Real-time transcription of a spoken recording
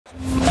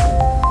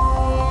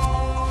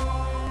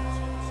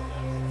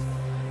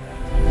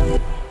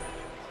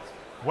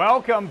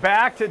Welcome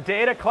back to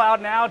Data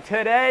Cloud Now.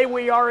 Today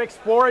we are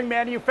exploring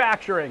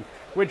manufacturing,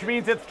 which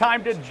means it's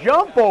time to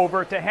jump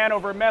over to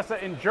Hannover Messe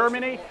in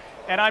Germany.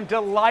 And I'm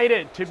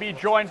delighted to be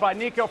joined by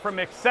Nikhil from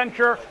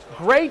Accenture.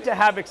 Great to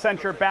have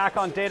Accenture back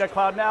on Data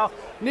Cloud Now.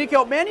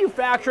 Nikhil,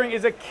 manufacturing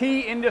is a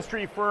key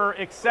industry for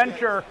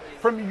Accenture.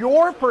 From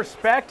your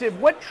perspective,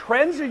 what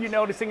trends are you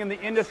noticing in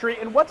the industry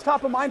and what's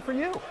top of mind for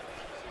you?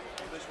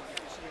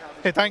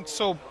 Hey, thanks.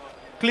 So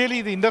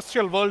clearly the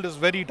industrial world is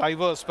very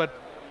diverse, but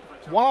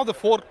one of the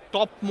four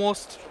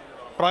topmost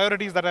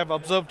priorities that I've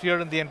observed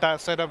here in the entire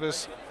setup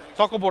is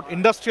talk about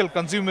industrial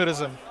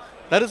consumerism.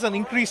 There is an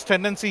increased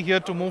tendency here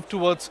to move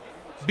towards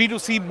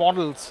B2C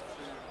models,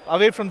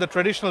 away from the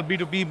traditional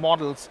B2B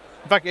models.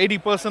 In fact,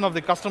 80% of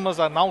the customers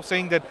are now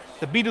saying that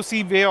the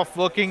B2C way of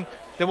working,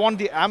 they want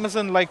the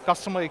Amazon-like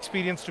customer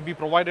experience to be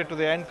provided to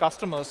their end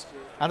customers,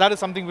 and that is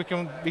something we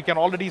can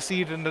already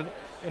see it in the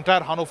entire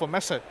Hannover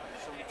Messe.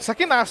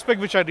 Second aspect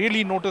which I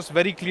really notice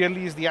very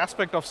clearly is the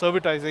aspect of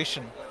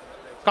servitization.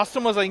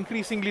 Customers are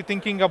increasingly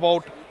thinking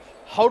about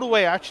how do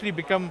I actually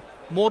become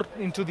more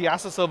into the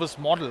as-a-service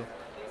model.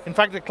 In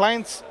fact, the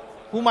clients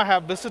whom I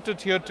have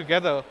visited here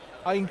together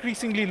are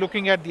increasingly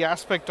looking at the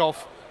aspect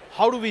of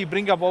how do we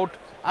bring about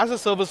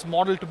as-a-service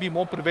model to be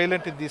more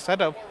prevalent in the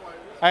setup,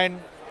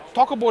 and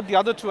talk about the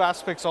other two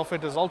aspects of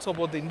it is also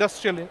about the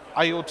industrial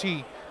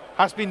IoT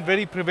has been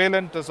very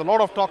prevalent. There's a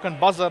lot of talk and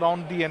buzz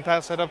around the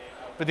entire setup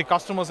with the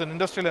customers in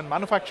industrial and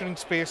manufacturing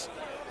space.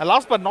 And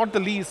last but not the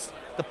least,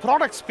 the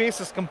product space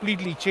has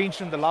completely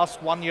changed in the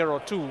last 1 year or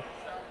two.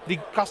 The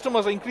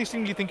customers are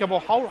increasingly thinking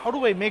about how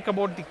do I make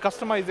about the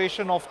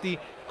customization of the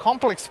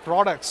complex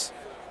products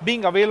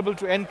being available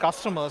to end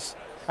customers.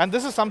 And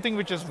this is something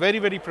which is very,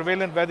 very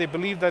prevalent, where they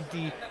believe that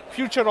the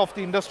future of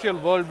the industrial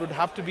world would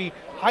have to be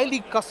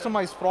highly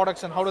customized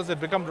products, and how does it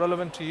become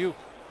relevant to you?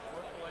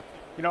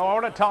 You know, I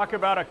want to talk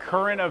about a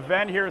current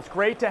event here. It's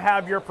great to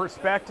have your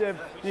perspective,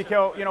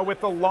 Nikhil. You know, with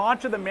the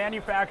launch of the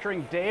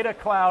Manufacturing Data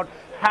Cloud,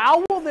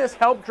 how will this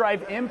help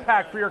drive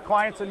impact for your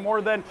clients in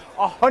more than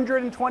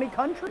 120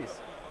 countries?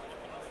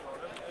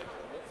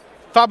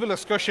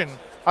 Fabulous question.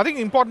 I think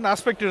the important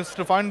aspect is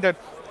to find that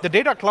the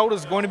data cloud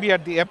is going to be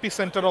at the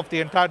epicenter of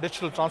the entire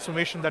digital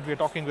transformation that we're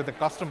talking with the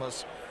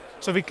customers.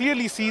 So we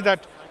clearly see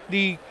that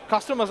the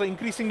customers are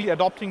increasingly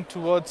adopting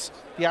towards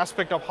the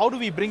aspect of how do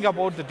we bring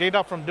about the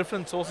data from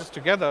different sources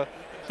together.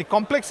 The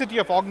complexity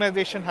of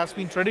organization has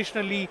been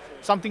traditionally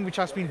something which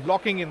has been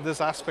blocking in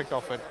this aspect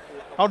of it.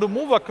 Now to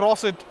move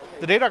across it,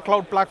 the data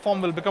cloud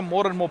platform will become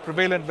more and more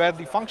prevalent, where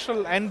the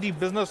functional and the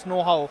business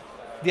know-how,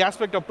 the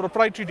aspect of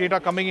proprietary data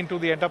coming into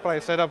the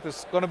enterprise setup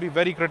is going to be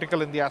very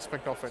critical in the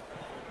aspect of it.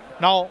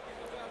 Now,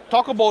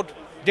 talk about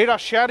data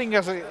sharing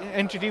as an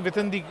entity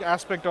within the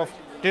aspect of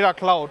data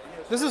cloud.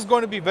 This is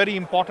going to be very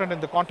important in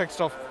the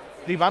context of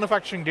the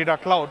manufacturing data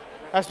cloud.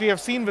 As we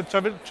have seen with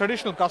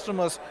traditional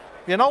customers,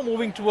 we are now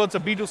moving towards a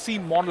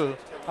B2C model,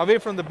 away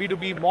from the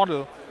B2B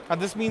model,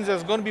 and this means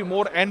there's going to be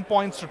more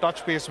endpoints to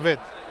touch base with.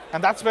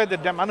 And that's where the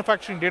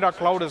manufacturing data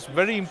cloud is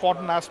very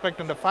important aspect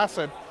and a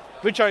facet,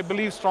 which I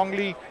believe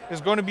strongly is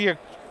going to be a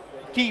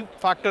key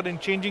factor in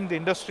changing the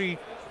industry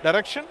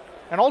direction,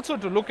 and also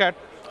to look at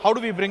how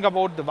do we bring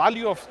about the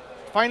value of,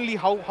 finally,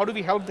 how do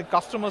we help the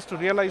customers to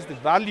realize the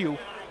value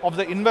of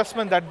the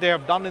investment that they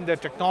have done in their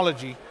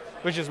technology,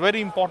 which is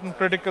very important,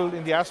 critical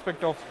in the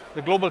aspect of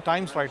the global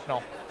times right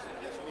now.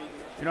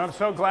 You know, I'm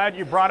so glad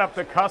you brought up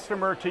the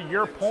customer. To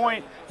your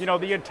point, you know,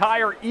 the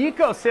entire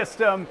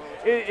ecosystem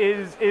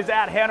is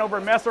at Hannover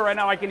Messe right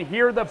now. I can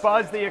hear the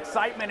buzz, the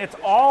excitement. It's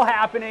all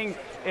happening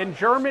in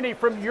Germany.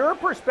 From your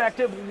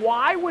perspective,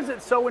 why was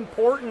it so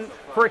important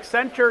for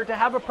Accenture to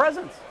have a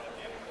presence?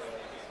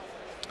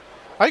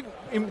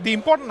 The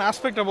important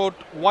aspect about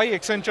why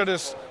Accenture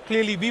is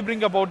clearly we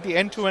bring about the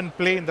end-to-end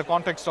play in the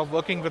context of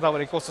working with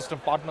our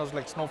ecosystem partners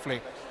like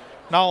Snowflake.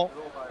 Now,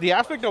 the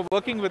aspect of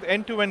working with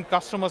end-to-end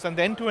customers and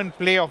the end-to-end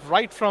play of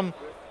right from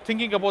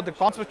thinking about the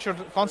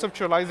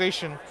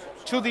conceptualization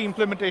to the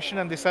implementation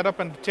and the setup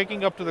and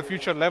taking up to the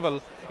future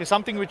level is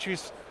something which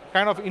is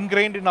kind of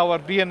ingrained in our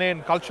DNA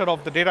and culture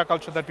of the data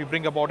culture that we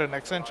bring about in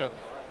Accenture.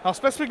 Now,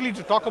 specifically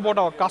to talk about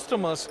our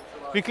customers,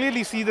 we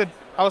clearly see that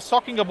I was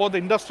talking about the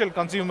industrial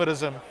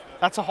consumerism.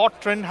 That's a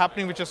hot trend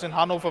happening, which is in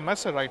Hannover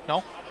Messe right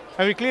now.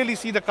 And we clearly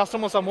see the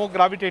customers are more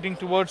gravitating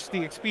towards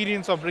the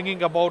experience of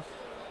bringing about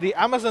the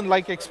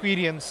Amazon-like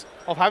experience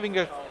of having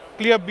a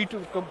clear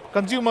B2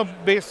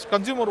 consumer-based,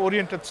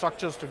 consumer-oriented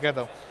structures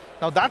together.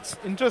 Now that's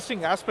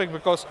interesting aspect,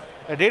 because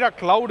a data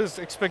cloud is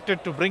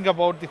expected to bring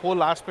about the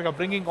whole aspect of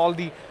bringing all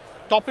the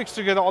topics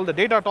together, all the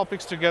data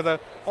topics together,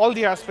 all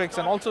the aspects,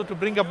 and also to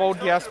bring about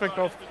the aspect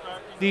of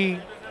the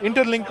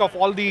interlink of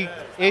all the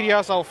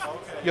areas of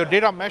your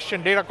data mesh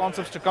and data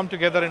concepts to come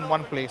together in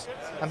one place.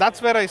 And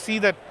that's where I see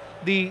that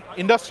the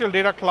industrial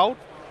data cloud,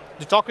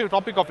 the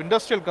topic of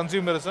industrial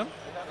consumerism,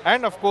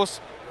 and of course,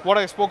 what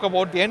I spoke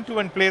about, the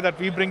end-to-end play that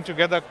we bring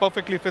together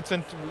perfectly fits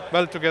in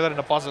well together in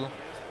a puzzle.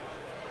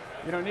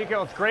 You know,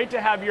 Nikhil, it's great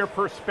to have your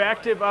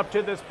perspective up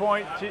to this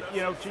point.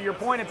 To your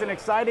point, it's an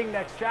exciting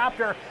next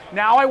chapter.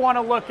 Now I want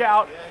to look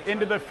out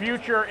into the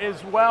future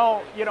as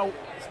well,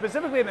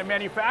 specifically in the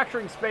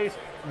manufacturing space.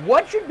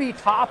 What should be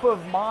top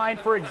of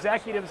mind for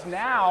executives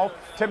now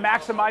to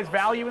maximize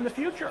value in the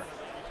future?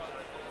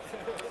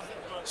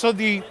 So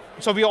we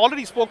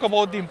already spoke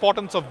about the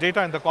importance of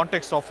data in the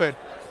context of it.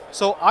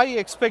 So I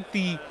expect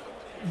the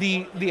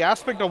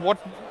aspect of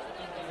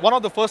one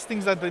of the first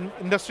things that the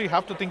industry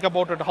have to think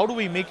about it, how do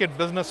we make it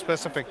business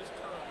specific?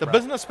 The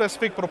business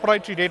specific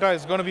proprietary data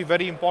is going to be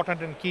very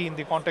important and key in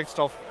the context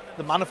of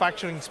the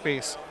manufacturing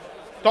space.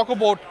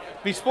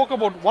 We spoke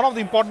about one of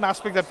the important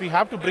aspects that we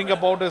have to bring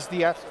about is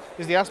the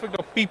aspect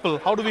of people.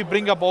 How do we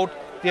bring about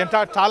the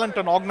entire talent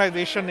and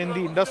organization in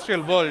the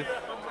industrial world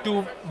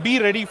to be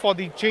ready for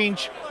the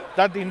change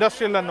that the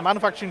industrial and the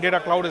manufacturing data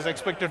cloud is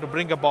expected to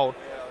bring about?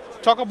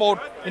 Talk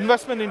about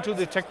investment into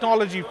the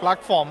technology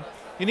platform.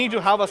 You need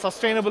to have a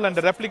sustainable and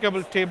a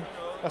replicable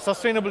a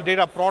sustainable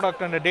data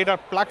product and a data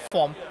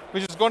platform,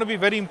 which is going to be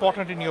very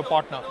important in your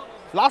partner.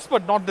 Last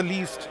but not the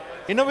least,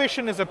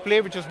 innovation is a play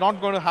which is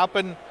not going to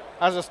happen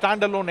as a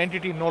standalone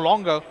entity no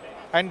longer,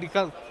 and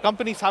the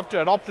companies have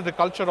to adopt to the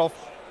culture of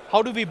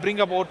how do we bring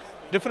about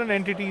different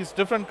entities,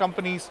 different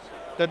companies,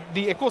 that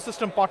the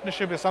ecosystem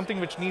partnership is something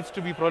which needs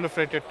to be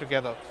proliferated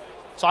together.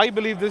 So I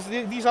believe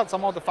these are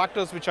some of the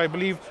factors which I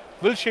believe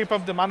will shape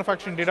up the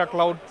manufacturing data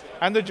cloud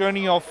and the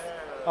journey of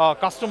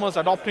customers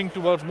adopting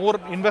towards more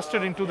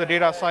invested into the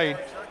data side,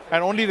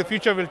 and only the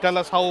future will tell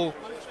us how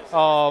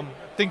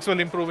things will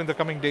improve in the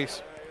coming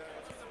days.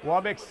 Well,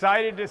 I'm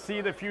excited to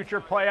see the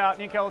future play out.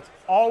 Nikhil, it's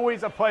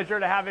always a pleasure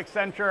to have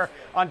Accenture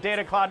on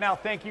Data Cloud Now.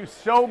 Thank you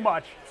so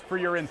much for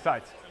your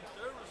insights.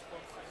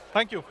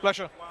 Thank you,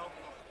 pleasure.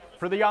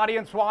 For the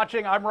audience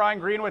watching, I'm Ryan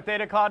Green with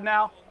Data Cloud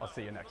Now. I'll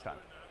see you next time.